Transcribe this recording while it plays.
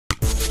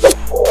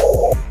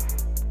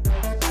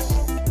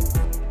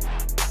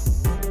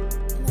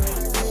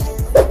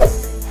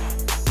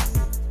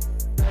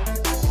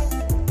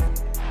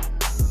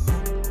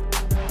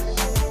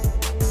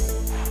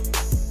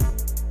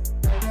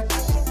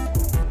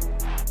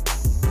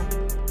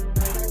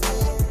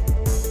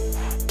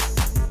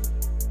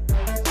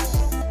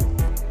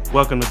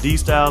Welcome to D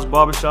Styles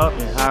Barbershop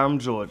in Hiram,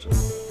 Georgia.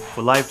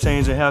 For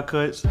life-changing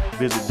haircuts,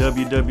 visit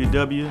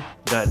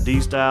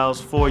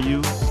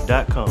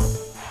www.dstylesforyou.com.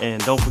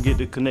 And don't forget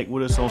to connect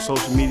with us on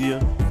social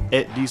media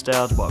at D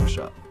Styles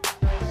Barbershop.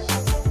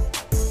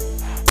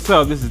 What's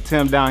up? This is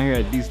Tim down here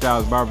at D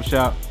Styles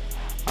Barbershop.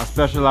 I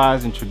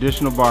specialize in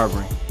traditional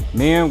barbering.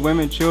 Men,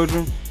 women,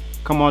 children,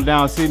 come on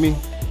down and see me,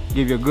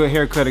 give you a good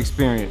haircut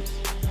experience.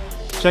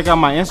 Check out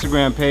my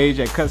Instagram page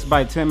at Cuts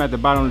by Tim at the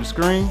bottom of the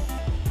screen.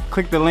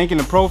 Click the link in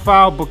the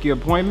profile, book your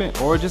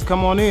appointment, or just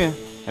come on in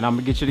and I'm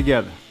gonna get you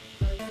together.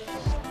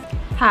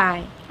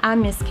 Hi,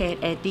 I'm Miss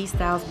Cat at D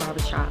Styles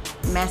Barbershop,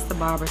 master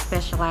barber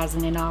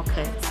specializing in all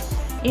cuts.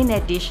 In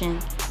addition,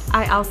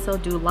 I also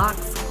do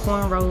locks,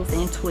 cornrows,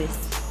 and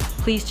twists.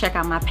 Please check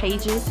out my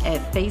pages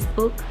at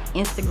Facebook,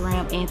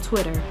 Instagram, and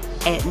Twitter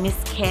at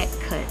Miss Cat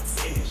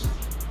Cuts.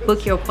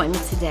 Book your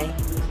appointment today.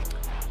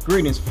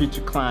 Greetings,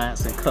 future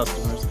clients and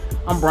customers.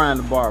 I'm Brian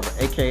the Barber,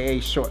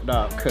 aka Short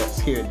Dog Cuts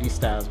here at D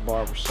Styles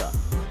Barbershop.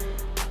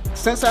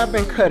 Since I've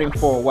been cutting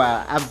for a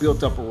while, I've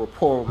built up a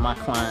rapport with my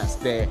clients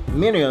that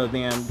many of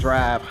them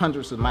drive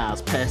hundreds of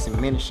miles passing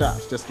many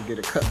shops just to get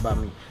a cut by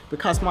me.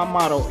 Because my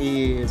motto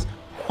is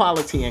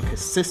quality and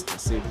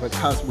consistency,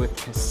 because with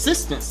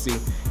consistency,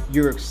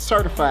 you're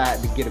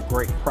certified to get a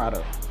great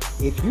product.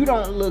 If you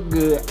don't look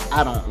good,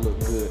 I don't look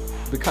good.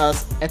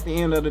 Because at the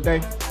end of the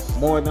day,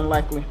 more than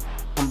likely,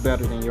 I'm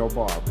better than your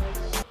barber.